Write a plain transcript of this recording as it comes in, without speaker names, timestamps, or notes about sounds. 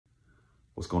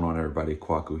What's going on, everybody?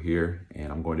 Kwaku here,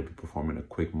 and I'm going to be performing a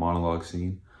quick monologue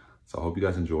scene. So I hope you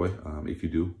guys enjoy. If you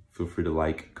do, feel free to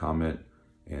like, comment,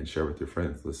 and share with your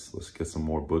friends. Let's get some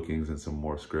more bookings and some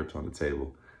more scripts on the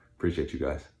table. Appreciate you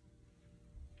guys.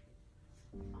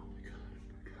 Oh my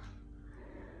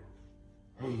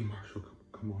God. Hey, Marshall,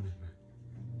 come on in, man.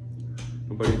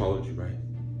 Nobody followed you, right?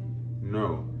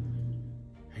 No.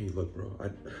 Hey, look, bro. I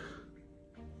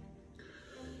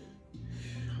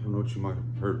don't know what you might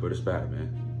have heard, but it's bad,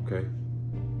 man. Okay?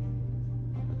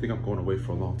 I think I'm going away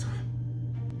for a long time.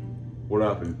 What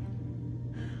happened?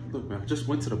 Look, man, I just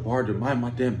went to the bar to mind my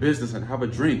damn business and have a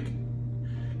drink.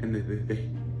 And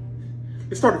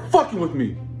they started fucking with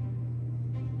me.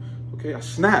 Okay, I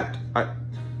snapped. I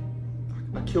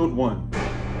killed one.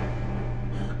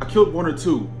 I killed one or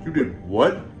two. You did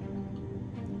what?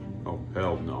 Oh,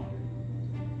 hell no.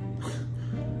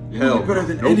 You're better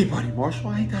than anybody, Marshall.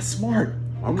 I ain't that smart.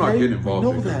 I'm not getting involved.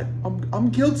 I know that. I'm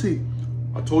guilty.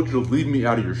 I told you to leave me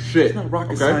out of your shit. It's not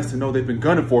rocket science to know they've been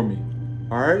gunning for me.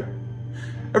 All right?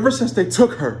 Ever since they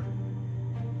took her,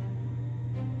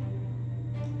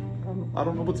 I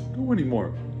don't know what to do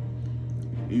anymore.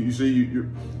 You see, you're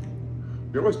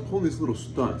always pulling these little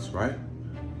stunts, right?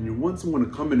 And you want someone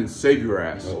to come in and save your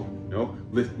ass. No.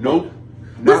 Listen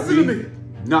to me.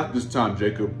 Not this time,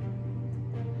 Jacob.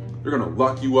 They're gonna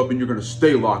lock you up and you're gonna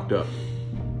stay locked up.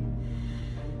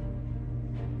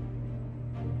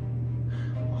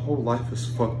 My whole life is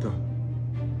fucked up.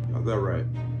 Got that right.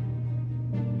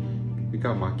 You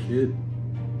got my kid.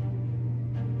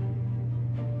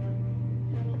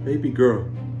 My baby girl.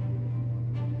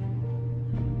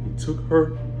 You took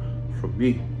her from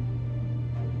me.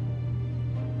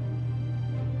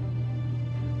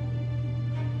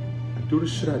 I do the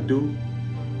shit I do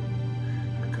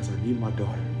because I need my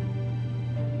daughter.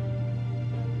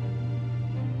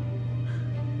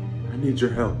 I need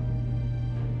your help.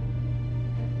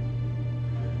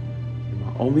 You're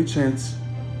my only chance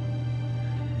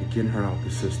at getting her out of the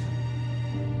system.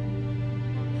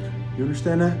 You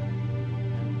understand that?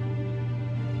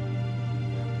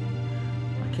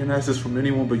 I can't ask this from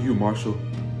anyone but you, Marshall.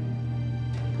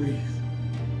 Please.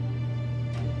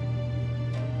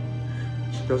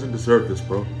 She doesn't deserve this,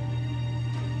 bro.